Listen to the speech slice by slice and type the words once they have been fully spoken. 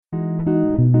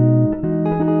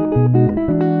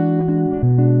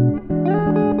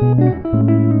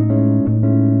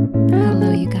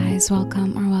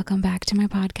welcome back to my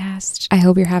podcast. I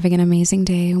hope you're having an amazing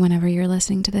day whenever you're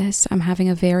listening to this. I'm having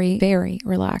a very, very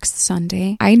relaxed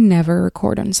Sunday. I never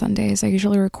record on Sundays. I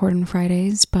usually record on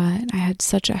Fridays, but I had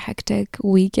such a hectic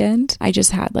weekend. I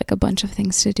just had like a bunch of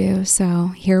things to do. So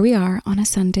here we are on a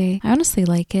Sunday. I honestly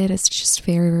like it. It's just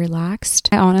very relaxed.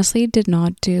 I honestly did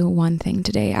not do one thing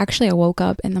today. Actually, I woke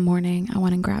up in the morning. I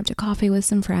went and grabbed a coffee with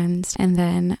some friends and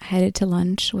then headed to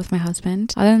lunch with my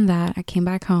husband. Other than that, I came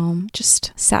back home,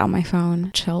 just sat on my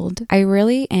phone, chilled. I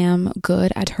really am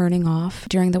good at turning off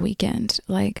during the weekend.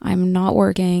 Like, I'm not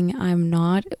working, I'm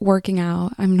not working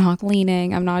out, I'm not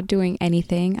cleaning, I'm not doing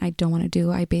anything I don't want to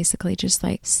do. I basically just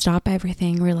like stop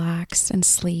everything, relax and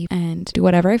sleep and do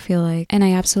whatever I feel like. And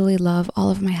I absolutely love all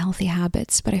of my healthy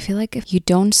habits, but I feel like if you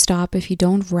don't stop, if you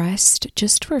don't rest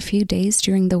just for a few days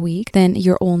during the week, then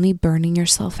you're only burning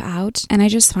yourself out. And I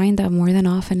just find that more than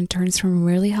often it turns from a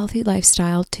really healthy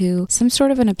lifestyle to some sort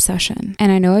of an obsession.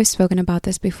 And I know I've spoken about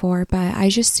this before, but I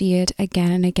just see it again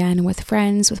and again with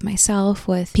friends, with myself,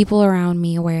 with people around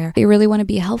me where they really want to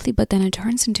be healthy, but then it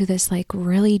turns into this like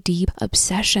really deep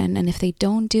obsession. And if they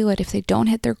don't do it, if they don't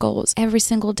hit their goals every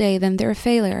single day, then they're a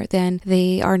failure, then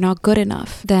they are not good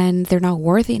enough, then they're not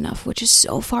worthy enough, which is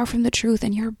so far from the truth.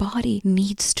 And your body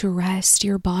needs to rest.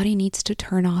 Your body needs to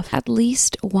turn off at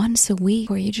least once a week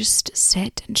where you just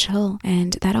sit and chill.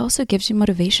 And that also gives you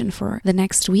motivation for the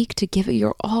next week to give it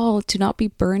your all, to not be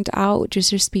burnt out,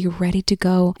 just be ready to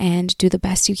go and do the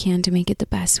best you can to make it the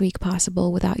best week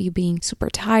possible without you being super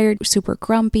tired, super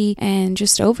grumpy, and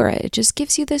just over it. It just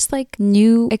gives you this like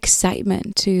new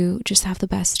excitement to just have the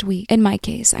best week. In my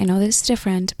case, I know this is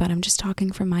different, but I'm just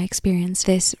talking from my experience.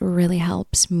 This really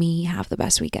helps me have the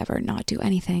best week ever, not do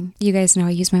anything. You guys know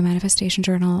I use my manifestation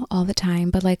journal all the time,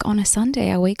 but like on a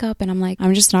Sunday, I wake up and I'm like,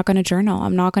 I'm just not going to journal.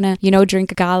 I'm not going to,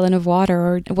 drink a gallon of water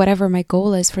or whatever my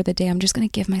goal is for the day. I'm just going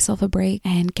to give myself a break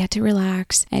and get to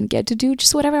relax and get to do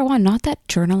just whatever I want. Not that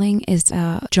journaling is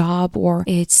a job or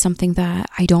it's something that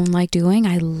I don't like doing.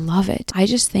 I love it. I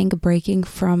just think breaking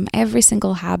from every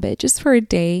single habit just for a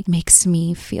day makes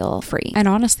me feel free. And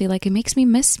honestly, like it makes me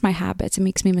miss my habits. It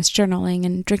makes me miss journaling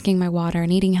and drinking my water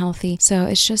and eating healthy. So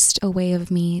it's just a way of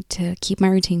me to keep my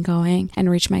routine going and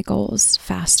reach my goals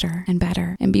faster and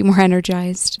better and be more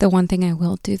energized. The one thing I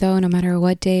will do though, no matter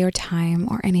what day or time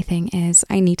or anything, is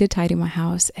I need to tidy my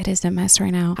house. It is a mess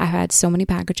right now. I've had so many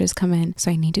packages come in,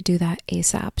 so I need to do that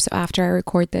ASAP. So after I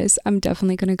record this, I'm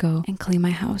definitely going to go and clean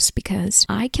my house because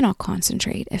I cannot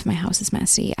concentrate if my house is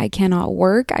messy. I cannot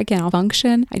work. I cannot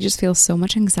function. I just feel so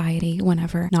much anxiety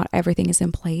whenever not everything is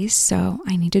in place. So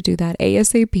I need to do that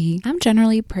ASAP. I'm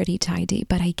generally pretty tidy,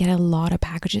 but I get a lot of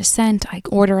packages sent. I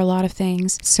order a lot of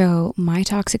things. So my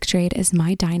toxic trait is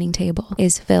my dining table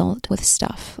is filled with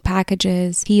stuff,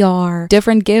 packages, PR,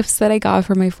 different gifts that I got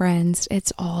from my friends.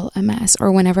 It's all a mess.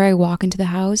 Or whenever I walk into the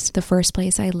house, the first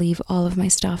place I leave all of my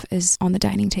stuff is on the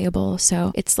dining table.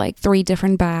 So it's like 3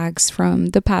 different bags from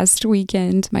the past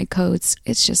weekend, my coats.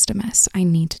 It's just a mess. I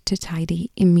need to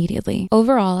tidy immediately.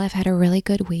 Overall, I've had a really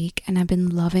good week and I've been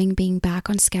loving being back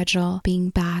on schedule, being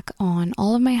back on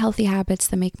all of my healthy habits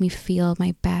that make me feel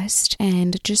my best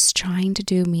and just trying to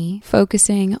do me,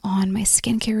 focusing on my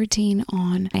skincare routine,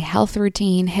 on my health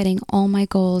routine, hitting all my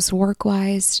goals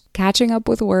work-wise, catching up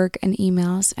with work and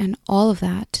emails and all of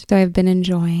that. So I've been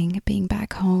enjoying being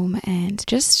back home and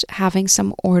just having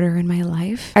some order in my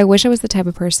life. I wish I was the type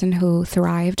of person who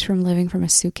thrived from living from a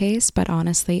suitcase, but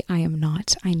honestly, I am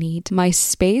not. I need my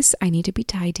space. I need to be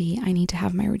tidy. I need to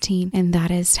have my routine, and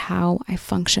that is how I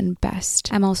function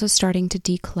best. I'm also starting to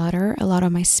declutter a lot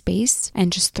of my space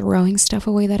and just throwing stuff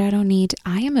away that I don't need.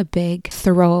 I am a big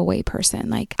throwaway person.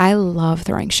 Like, I love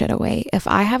throwing shit away. If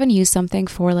I haven't used something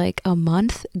for like a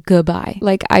month, goodbye.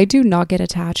 Like, I do not get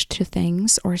attached to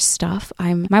things or stuff.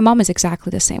 My mom is exactly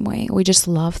the same way. We just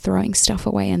love throwing stuff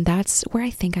away, and that's where I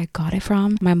think I got it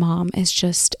from. My mom is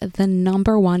just the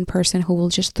number one person who will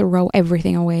just throw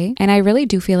everything away, and I really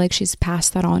do feel like she's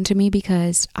passed that on to me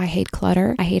because I hate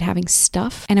clutter. I hate having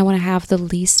stuff, and I want to have the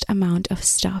least amount of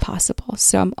stuff possible.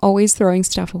 So I'm always throwing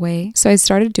stuff away. So I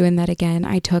started doing that again.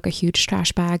 I took a huge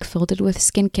trash bag, filled it with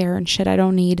skincare and shit I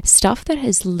don't need, stuff that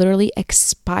has literally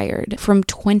expired from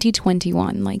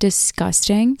 2021, like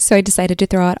disgusting. So I decided to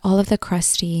throw out all of the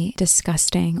crusty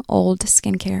disgusting old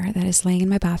skincare that is laying in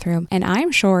my bathroom. And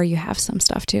I'm sure you have some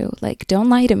stuff too. Like, don't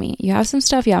lie to me. You have some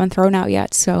stuff you haven't thrown out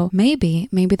yet. So maybe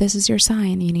this is your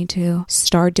sign. You need to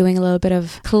start doing a little bit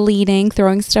of cleaning,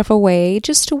 throwing stuff away,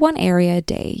 just one area a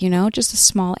day, just a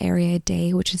small area a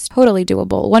day, which is totally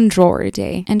doable. One drawer a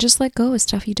day, and just let go of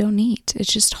stuff you don't need.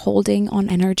 It's just holding on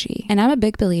energy. And I'm a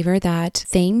big believer that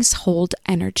things hold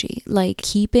energy. Like,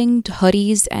 keeping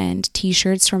hoodies and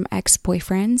t-shirts from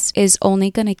ex-boyfriends is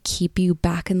only going to keep you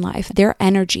back in life. Their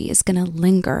energy is going to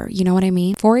linger. You know what I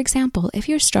mean? For example, if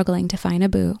you're struggling to find a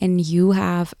boo and you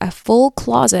have a full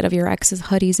closet of your ex's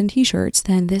hoodies and t-shirts,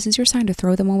 then this is your sign to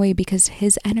throw them away, because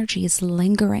his energy is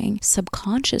lingering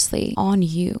subconsciously on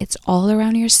you. It's all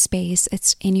around your space.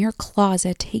 It's in your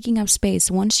closet, taking up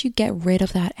space. Once you get rid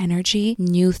of that energy,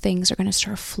 new things are going to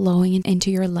start flowing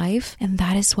into your life. And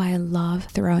that is why I love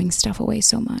throwing stuff away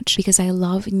so much, because I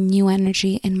love new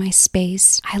energy in my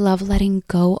space. I love letting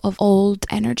go of old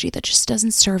energy that just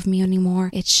doesn't serve me anymore.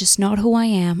 It's just not who I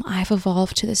am. I've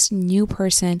evolved to this new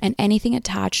person, and anything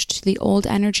attached to the old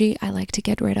energy, I like to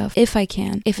get rid of if I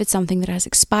can. If it's something that has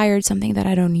expired, something that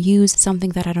I don't use,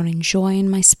 something that I don't enjoy in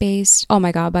my space. Oh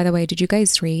my God, by the way, did you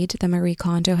guys read that Marie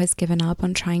Kondo has given up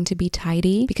on trying to be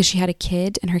tidy because she had a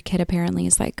kid, and her kid apparently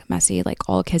is like messy. Like,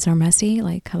 all kids are messy,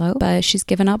 like, hello? But she's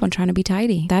given up on trying to be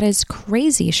tidy. That is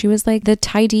crazy. She was like the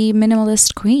tidy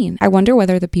minimalist queen. I wonder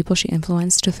whether the people she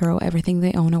influenced to throw everything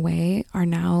they own away are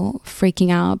now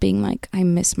freaking out, being like, I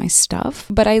miss my stuff.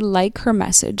 But I like her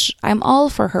message. I'm all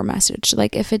for her message.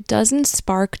 Like, if it doesn't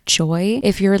spark joy,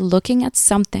 if you're looking at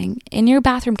something in your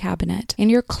bathroom cabinet, in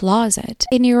your closet,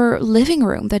 in your living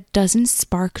room that doesn't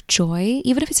spark joy,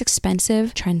 even if it's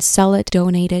expensive, try and sell it,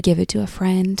 donate it, give it to a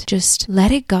friend. Just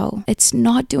let it go. It's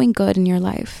not doing good in your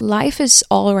life. Life is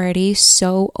already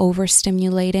so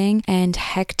overstimulating and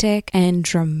hectic and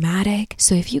dramatic.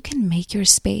 So if you can make your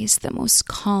space the most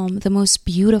calm, the most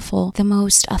beautiful, the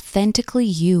most authentically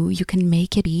you can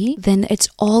make it be, then it's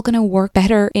all going to work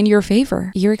better in your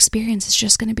favor. Your experience is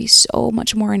just going to be so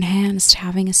much more enhanced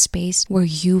having a space where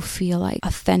you feel like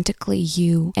authentically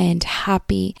you and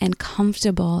happy and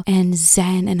comfortable and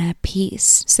zen and at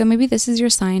peace. So maybe this is your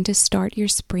sign to start your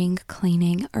spring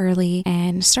cleaning early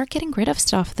and start getting rid of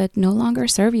stuff that no longer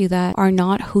serve you, that are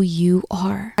not who you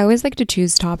are. I always like to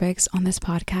choose topics on this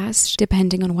podcast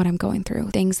depending on what I'm going through,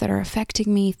 things that are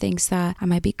affecting me, things that I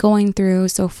might be going through.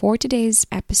 So for today's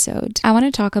episode, I want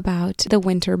to talk about the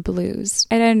winter blues.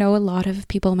 And I know a lot of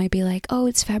people might be like, oh,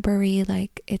 it's February,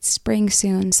 like it's spring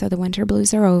soon, so the winter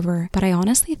blues are over. But I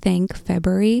honestly think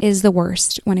February is the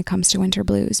worst when it comes to winter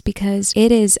blues, because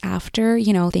it is after,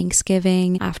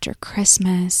 Thanksgiving, after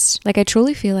Christmas. Like, I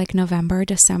truly feel like November,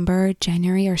 December,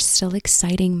 January are still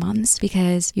exciting months,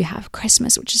 because you have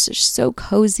Christmas, which is just so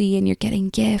cozy, and you're getting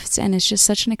gifts, and it's just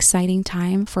such an exciting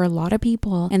time for a lot of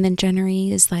people. And then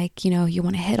January is like, you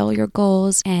want to hit all your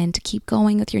goals and keep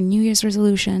going with your New Year's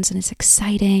resolutions, and it's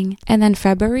exciting. And then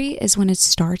February is when it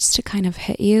starts to kind of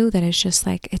hit you that it's just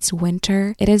like, it's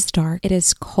winter, it is dark, it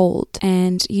is cold,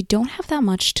 and you don't have that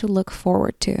much to look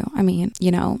forward to. I mean,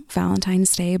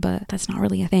 Valentine's Day, but that's not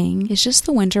really a thing. It's just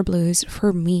the winter blues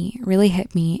for me really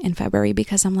hit me in February,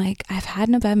 because I'm like, I've had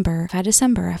November, I've had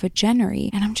December, I've had January,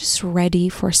 and I'm just ready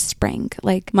for spring.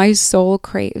 Like, my soul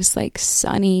craves like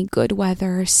sunny, good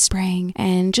weather, spring,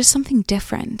 and just something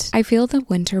different. I feel the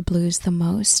winter blues the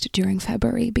most during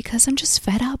February because I'm just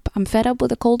fed up. I'm fed up with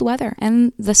the cold weather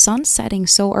and the sun setting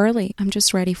so early. I'm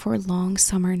just ready for long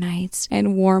summer nights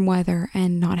and warm weather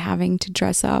and not having to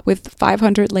dress up with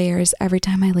 500 layers every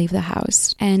time I leave the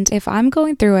house. And if I'm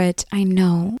going through it,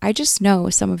 I just know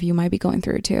some of you might be going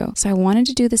through it too. So I wanted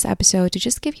to do this episode to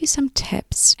just give you some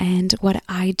tips and what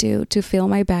I do to feel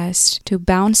my best, to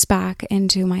bounce back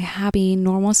into my happy,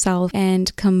 normal self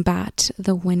and combat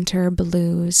the winter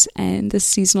blues and the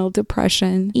seasonal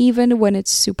depression, even when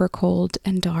it's super cold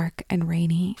and dark and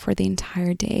rainy for the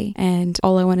entire day. And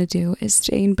all I want to do is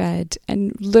stay in bed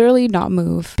and literally not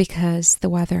move, because the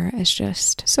weather is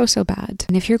just so bad.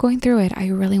 And if you're going through it, I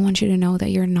really want you to know that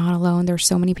you're not alone. There's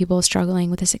so many people struggling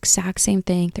with this exact same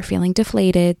thing. They're feeling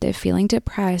deflated, they're feeling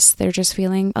depressed, they're just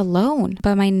feeling alone.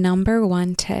 But my number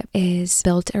one tip is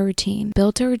build a routine.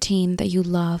 Build a routine that you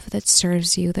love, that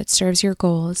serves you, that serves your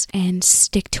goals, and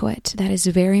stick to it. That is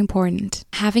very important.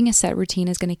 Having a set routine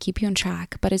is going to keep you on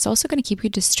track, but it's also going to keep you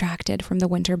distracted from the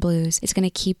winter blues. It's going to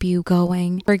keep you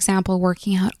going. For example,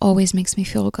 working out always makes me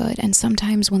feel good. And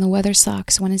sometimes when the weather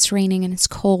sucks, when it's raining and it's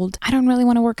cold, I don't really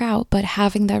want to work out, but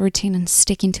having that routine and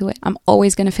sticking to it, I'm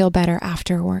always going to feel better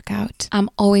after a workout. I'm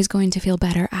always going to feel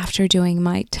better after doing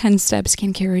my 10-step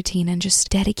skincare routine and just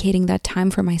dedicating that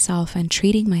time for myself and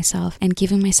treating myself and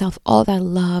giving myself all that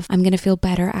love I'm going to feel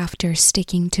better after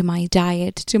sticking to my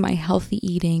diet, to my healthy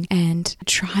eating, and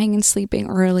trying and sleeping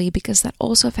early, because that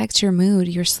also affects your mood.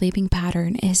 Your sleeping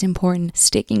pattern is important.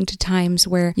 Sticking to times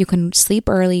where you can sleep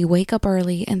early, wake up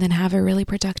early, and then have a really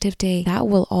productive day. That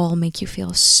will all make you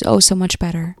feel so much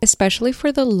better, especially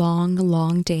for the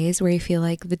long days where you feel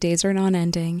like the days are not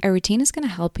ending. A routine is going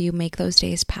to help you make those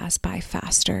days pass by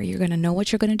faster. You're going to know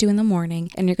what you're going to do in the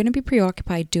morning, and you're going to be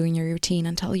preoccupied doing your routine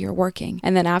until you're working.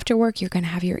 And then after work, you're going to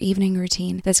have your evening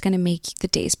routine that's going to make the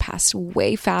days pass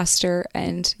way faster.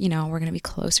 And, we're going to be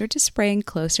closer to spring,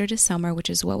 closer to summer, which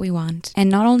is what we want. And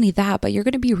not only that, but you're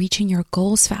going to be reaching your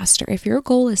goals faster. If your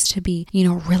goal is to be,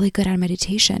 really good at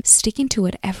meditation, sticking to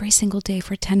it every single day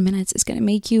for 10 minutes is going to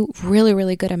make you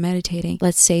really good at meditating,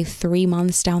 let's say 3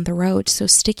 months down the road. So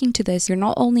sticking to this, you're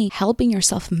not only helping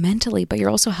yourself mentally, but you're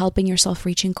also helping yourself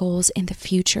reaching goals in the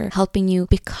future, helping you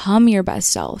become your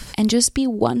best self and just be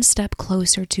one step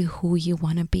closer to who you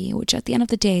want to be, which at the end of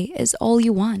the day is all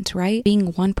you want, right?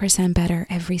 Being 1% better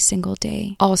every single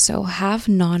day. Also, have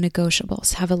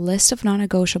non-negotiables. Have a list of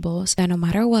non-negotiables that no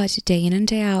matter what, day in and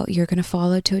day out, you're going to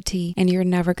follow to a T and you're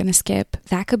never going to skip.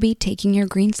 That could be taking your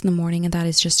greens in the morning, and that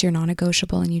is just your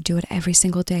non-negotiable, and you do it every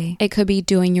single day. It could be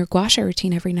doing your gua sha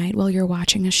routine every night while you're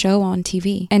watching a show on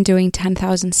TV and doing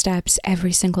 10,000 steps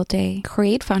every single day.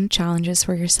 Create fun challenges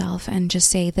for yourself and just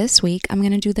say, this week, I'm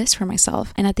going to do this for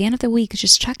myself. And at the end of the week,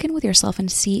 just check in with yourself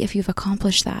and see if you've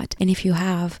accomplished that. And if you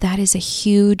have, that is a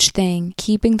huge thing.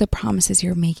 Keeping the promises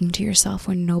you're making to yourself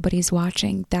when nobody's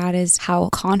watching. That is how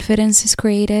confidence is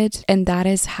created, and that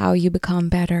is how you become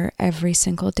better every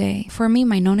single day. For me,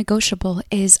 my non-negotiable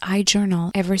is I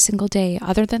journal every single day,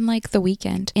 other than like the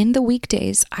weekend. In the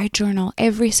weekdays, I journal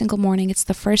every single morning. It's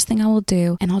the first thing I will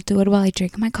do, and I'll do it while I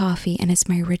drink my coffee, and it's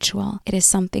my ritual. It is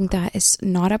something that is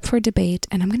not up for debate,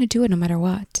 and I'm going to do it no matter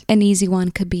what. An easy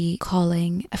one could be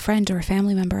calling a friend or a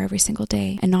family member every single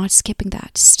day and not skipping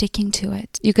that, sticking to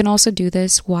it. You can also do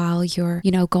this while you're,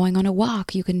 going on a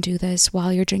walk. You can do this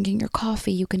while you're drinking your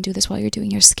coffee. You can do this while you're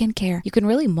doing your skincare. You can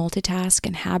really multitask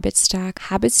and habit stack.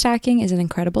 Habit stacking is an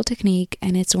incredible technique,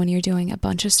 and it's when you're doing a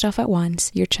bunch of stuff at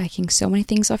once. You're checking so many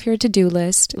things off your to-do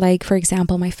list. Like, for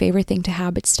example, my favorite thing to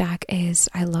habit stack is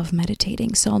I love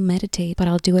meditating. So I'll meditate, but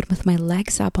I'll do it with my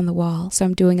legs up on the wall. So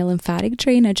I'm doing a lymphatic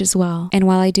drainage as well. And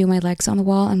while I do my legs on the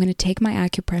wall, I'm going to take my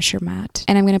acupressure mat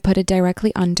and I'm going to put it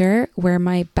directly under where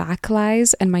my back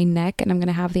lies and my neck, and I'm going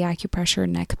to have the acupressure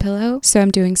neck pillow. So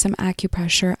I'm doing some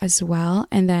acupressure as well.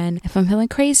 And then if I'm feeling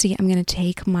crazy, I'm going to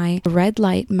take my red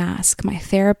light mask, my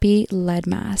therapy lead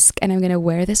mask, and I'm going to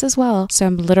wear this as well. So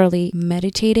I'm literally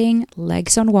meditating,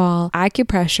 legs on wall,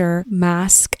 acupressure,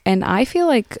 mask, and I feel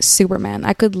like Superman.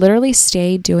 I could literally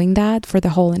stay doing that for the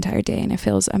whole entire day, and it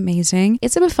feels amazing.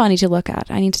 It's a bit funny to look at.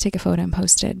 I need to take a photo and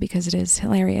post it because it is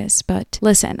hilarious. But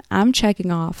listen, I'm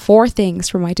checking off 4 things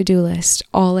from my to-do list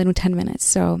all in 10 minutes.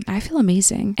 So I feel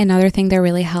amazing. Another thing that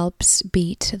really helps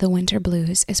beat the winter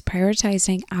blues is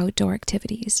prioritizing outdoor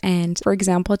activities. And for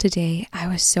example, today I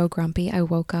was so grumpy. I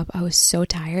woke up, I was so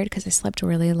tired because I slept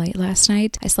really late last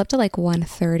night. I slept at like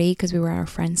 1:30 because we were at our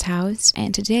friend's house.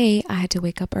 And today I had to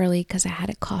wake up early because I had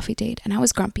a coffee date, and I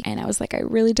was grumpy. And I was like, I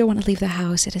really don't want to leave the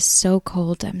house. It is so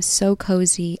cold. I'm so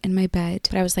cozy in my bed.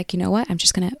 But I was like, you know what? I'm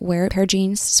just going to wear a pair of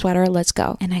jeans, sweater, let's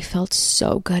go. And I felt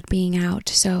so good being out.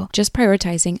 So just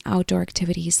prioritizing outdoor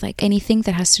activities, like anything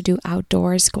that has to do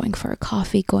outdoors, going for a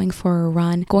coffee, going for a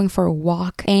run, going for a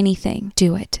walk, anything,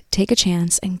 do it. Take a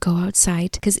chance and go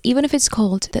outside, because even if it's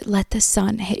cold, let the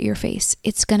sun hit your face.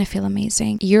 It's going to feel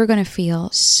amazing. You're going to feel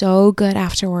so good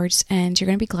afterwards, and you're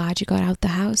going to be glad you got out the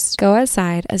house. Go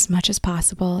outside as much as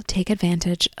possible. Take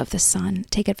advantage of the sun.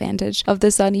 Take advantage of the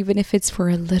sun, even if it's for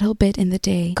a little bit in the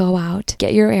day. Go out,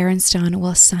 get your errands done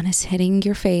while sun is hitting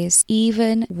your face,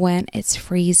 even when it's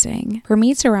freezing. For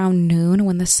me, it's around noon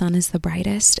when the sun is the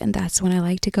brightest, and that's when I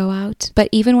like to go out. But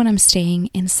even when I'm staying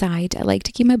inside, I like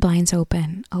to keep my blinds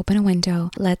open a window,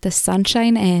 let the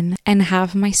sunshine in, and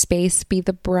have my space be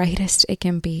the brightest it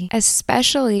can be.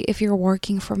 Especially if you're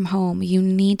working from home, you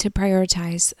need to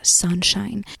prioritize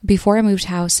sunshine. Before I moved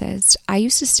houses, I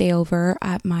used to stay over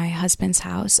at my husband's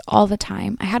house all the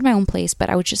time. I had my own place, but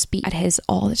I would just be at his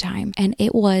all the time, and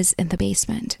it was in the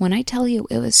basement. When I tell you,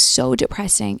 it was so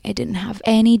depressing. It didn't have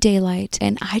any daylight,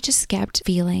 and I just kept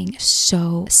feeling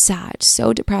so sad,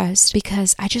 so depressed,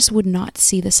 because I just would not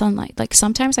see the sunlight. Like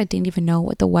sometimes I didn't even know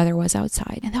what the weather was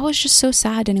outside. And that was just so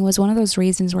sad. And it was one of those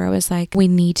reasons where I was like, we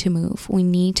need to move. We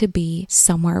need to be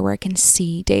somewhere where I can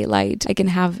see daylight. I can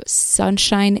have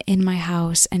sunshine in my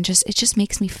house, and it just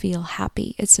makes me feel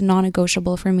happy. It's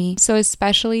non-negotiable for me. So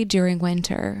especially during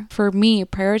winter, for me,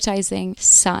 prioritizing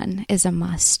sun is a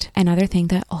must. Another thing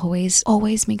that always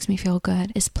makes me feel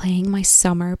good is playing my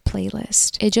summer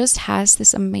playlist. It just has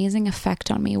this amazing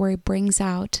effect on me where it brings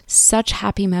out such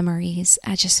happy memories.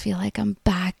 I just feel like I'm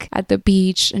back at the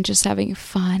beach and just having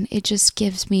fun. It just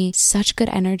gives me such good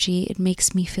energy. It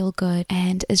makes me feel good,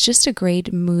 and it's just a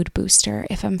great mood booster.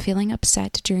 If I'm feeling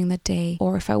upset during the day,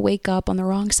 or if I wake up on the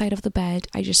wrong side of the bed,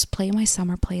 I just play my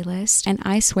summer playlist, and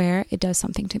I swear it does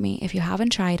something to me. If you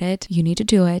haven't tried it, you need to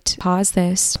do it. Pause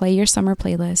this, play your summer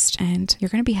playlist, and you're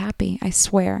gonna be happy. I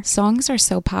swear. Songs are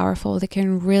so powerful. They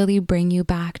can really bring you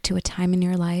back to a time in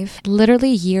your life. Literally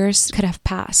years could have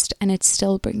passed and it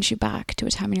still brings you back to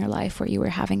a time in your life where you were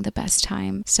having the best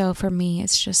time. So for me,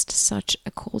 it's just such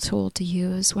a cool tool to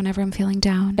use whenever I'm feeling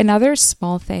down. Another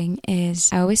small thing is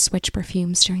I always switch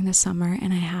perfumes during the summer,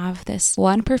 and I have this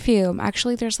one perfume.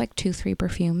 Actually, there's like 2-3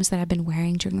 perfumes that I've been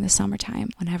wearing during the summertime.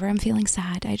 Whenever I'm feeling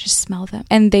sad, I just smell them,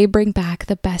 and they bring back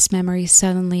the best memories.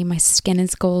 Suddenly my skin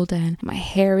is golden, my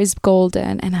hair is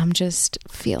golden, and I'm just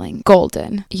feeling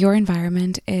golden. Your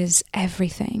environment is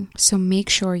everything. So make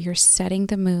sure you're setting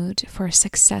the mood for a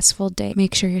successful day.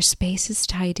 Make sure your space is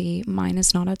tidy. Mine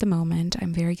is not at the moment.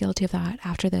 I'm very guilty of that.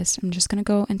 After this, I'm just gonna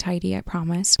go and tidy, I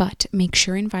promise. But make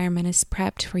sure your environment is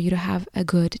prepped for you to have a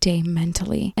good day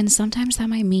mentally. And sometimes that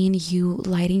might mean you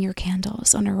lighting your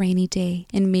candles on a rainy day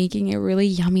and making it really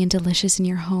yummy and delicious in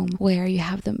your home, where you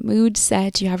have the mood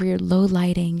set, you have your low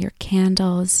lighting, your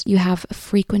candles, you have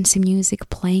frequency music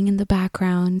playing in the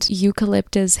background,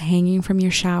 eucalyptus hanging from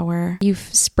your shower, you've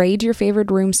sprayed your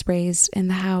favorite room sprays in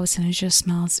the house, and it just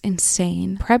smells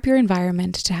insane. Prep your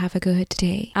environment to have a good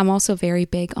day. I'm also very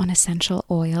big on essential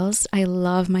oils. I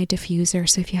love my diffuser,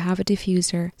 so if you have a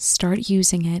diffuser, start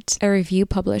using it. A review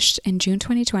published in June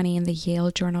 2020 in the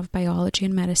Yale Journal of Biology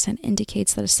and Medicine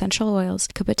indicates that essential oils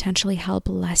could potentially help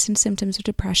lessen symptoms of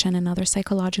depression and other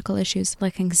psychological issues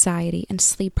like anxiety and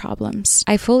sleep problems.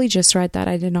 I fully just read that.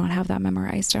 I did not have that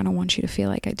memorized. I don't want you to feel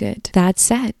like I did. That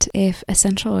said, if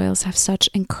essential oils have such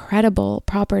incredible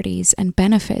properties and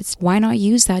benefits, why not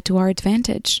use that to our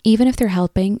advantage? Even if they're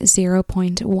helping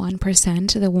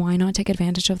 0.1%, then why not take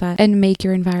advantage of that and make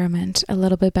your environment a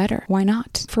little bit better? Why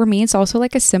not? For me, it's also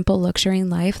like a simple luxury in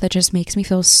life that just makes me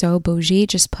feel so bougie.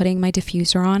 Just putting my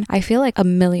diffuser on, I feel like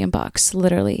 $1,000,000,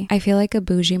 literally. I feel like a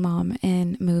bougie mom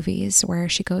in movies where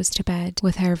she goes to bed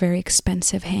with her very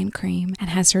expensive hand cream and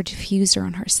has her diffuser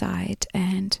on her side,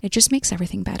 and it just makes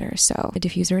everything better. So the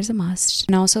diffuser is a must.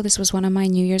 And also, this was one of my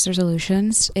New Year's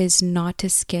resolutions, is not to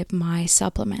skip my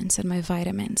supplements and my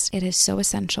vitamins. It is so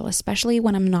essential, especially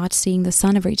when I'm not seeing the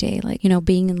sun every day. Like,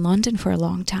 being in London for a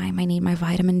long time, I need my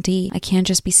vitamin D. I can't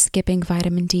just be skipping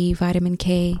vitamin D, vitamin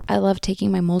K. I love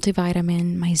taking my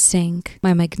multivitamin, my zinc,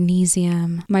 my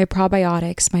magnesium, my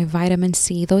probiotics, my vitamin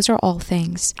C. Those are all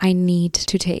things I need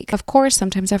to take. Of course,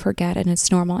 sometimes I forget, and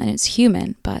it's normal and it's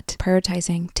human, but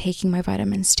prioritizing taking my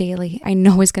vitamins daily, I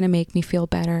know is going to make me feel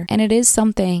better. And it is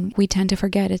something we tend to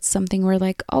forget. It's something we're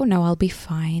like, oh no, I'll be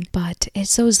fine. But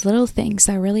it's those little things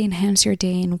that really enhance your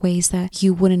day in ways that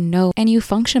you wouldn't know, and you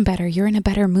function better. You're in a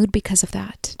better mood because of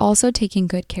that. Also, taking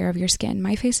good care of your skin.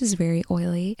 My face is very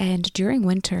oily, and during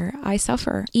winter, I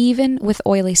suffer. Even with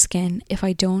oily skin, if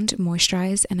I don't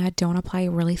moisturize and I don't apply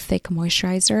a really thick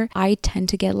moisturizer, I tend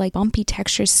to get like bumpy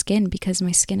textured skin because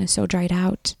my skin is so dried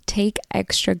out. Take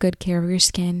extra good care of your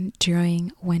skin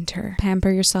during winter.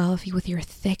 Pamper yourself with your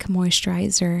thick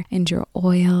moisturizer and your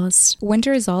oils.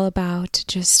 Winter is all about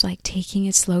just like taking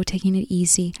it slow, taking it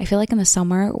easy. I feel like in the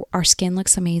summer, our skin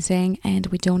looks amazing and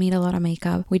we don't need a lot of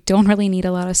makeup. We don't really need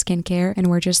a lot of skincare, and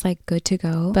we're just like good to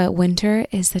go. But winter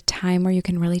is the time where you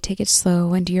can really take it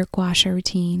slow and do your gua sha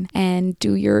routine and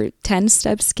do your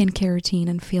 10-step skincare routine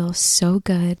and feel so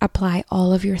good. Apply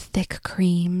all of your thick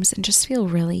creams and just feel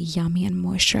really yummy and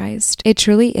moisturized. It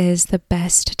truly is the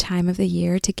best time of the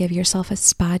year to give yourself a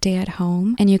spa day at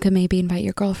home, and you could maybe invite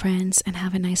your girlfriends and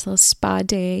have a nice little spa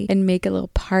day and make a little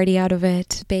party out of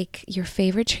it. Bake your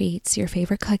favorite treats, your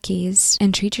favorite cookies,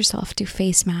 and treat yourself to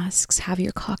face masks. Have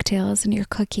your cocktails and your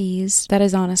cookies. That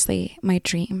is honestly my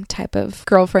dream type of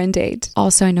girlfriend date.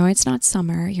 Also, I know it's not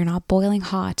summer. You're not boiling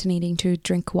hot and needing to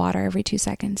drink water every 2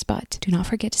 seconds, but do not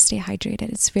forget to stay hydrated.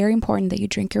 It's very important that you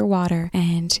drink your water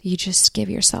and you just give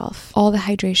yourself all the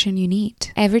hydration you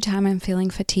need. Every time I'm feeling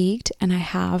fatigued and I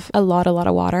have a lot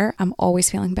of water, I'm always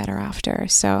feeling better after.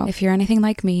 So if you're anything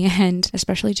like me, and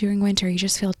especially during winter, you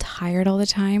just feel tired all the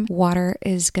time, water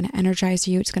is going to energize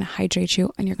you. it's going to hydrate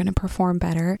you, and you're going to perform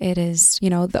better. It is,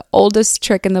 the oldest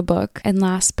trick in the book. And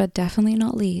last but definitely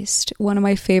not least, one of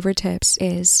my favorite tips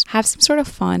is have some sort of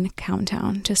fun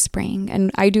countdown to spring.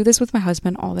 And I do this with my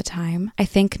husband all the time. I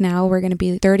think now we're going to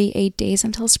be 38 days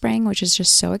until spring, which is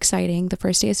just so exciting. The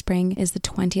first day of spring is the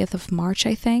 20th of March,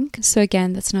 I think. So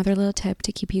again, that's another little tip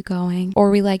to keep you going. Or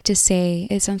we like to say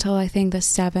it's until I think the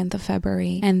 7th of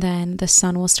February, and then the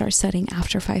sun will start setting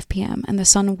after 5 p.m. and the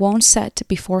sun won't set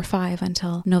before 5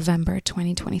 until November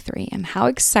 2023. And how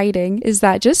exciting is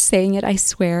that? Just saying it, I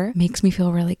swear, makes me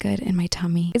feel really good in my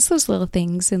tummy. It's those little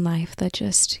things in life that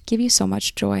just give you so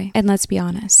much joy. And let's be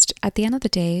honest, at the end of the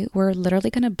day, we're literally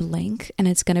going to blink and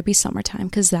it's going to be summertime,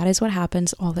 because that is what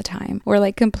happens all the time. We're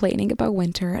like complaining about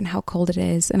winter and how cold it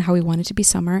is and how we want it to be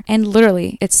summer. And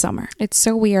literally, it's summer. It's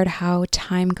so weird how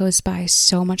time goes by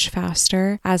so much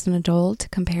faster as an adult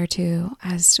compared to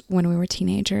as when we were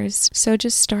teenagers. So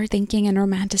just start thinking and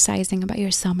romanticizing about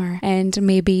your summer, and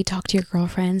maybe talk to your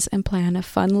girlfriends and plan a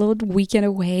fun little weekend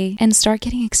away and start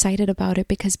getting excited about it,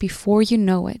 because before you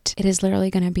know it, it is literally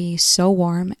going to be so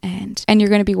warm and you're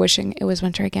going to be wishing it was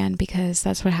winter again, because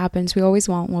that's what happens. We always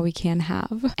want what we can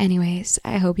have. Anyways,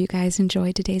 I hope you guys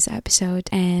enjoyed today's episode,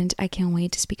 and I can't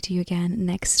wait to speak to you again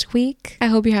next week. I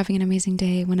hope you're having an amazing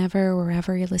day whenever,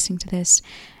 wherever you're listening to this,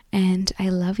 and I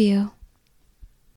love you.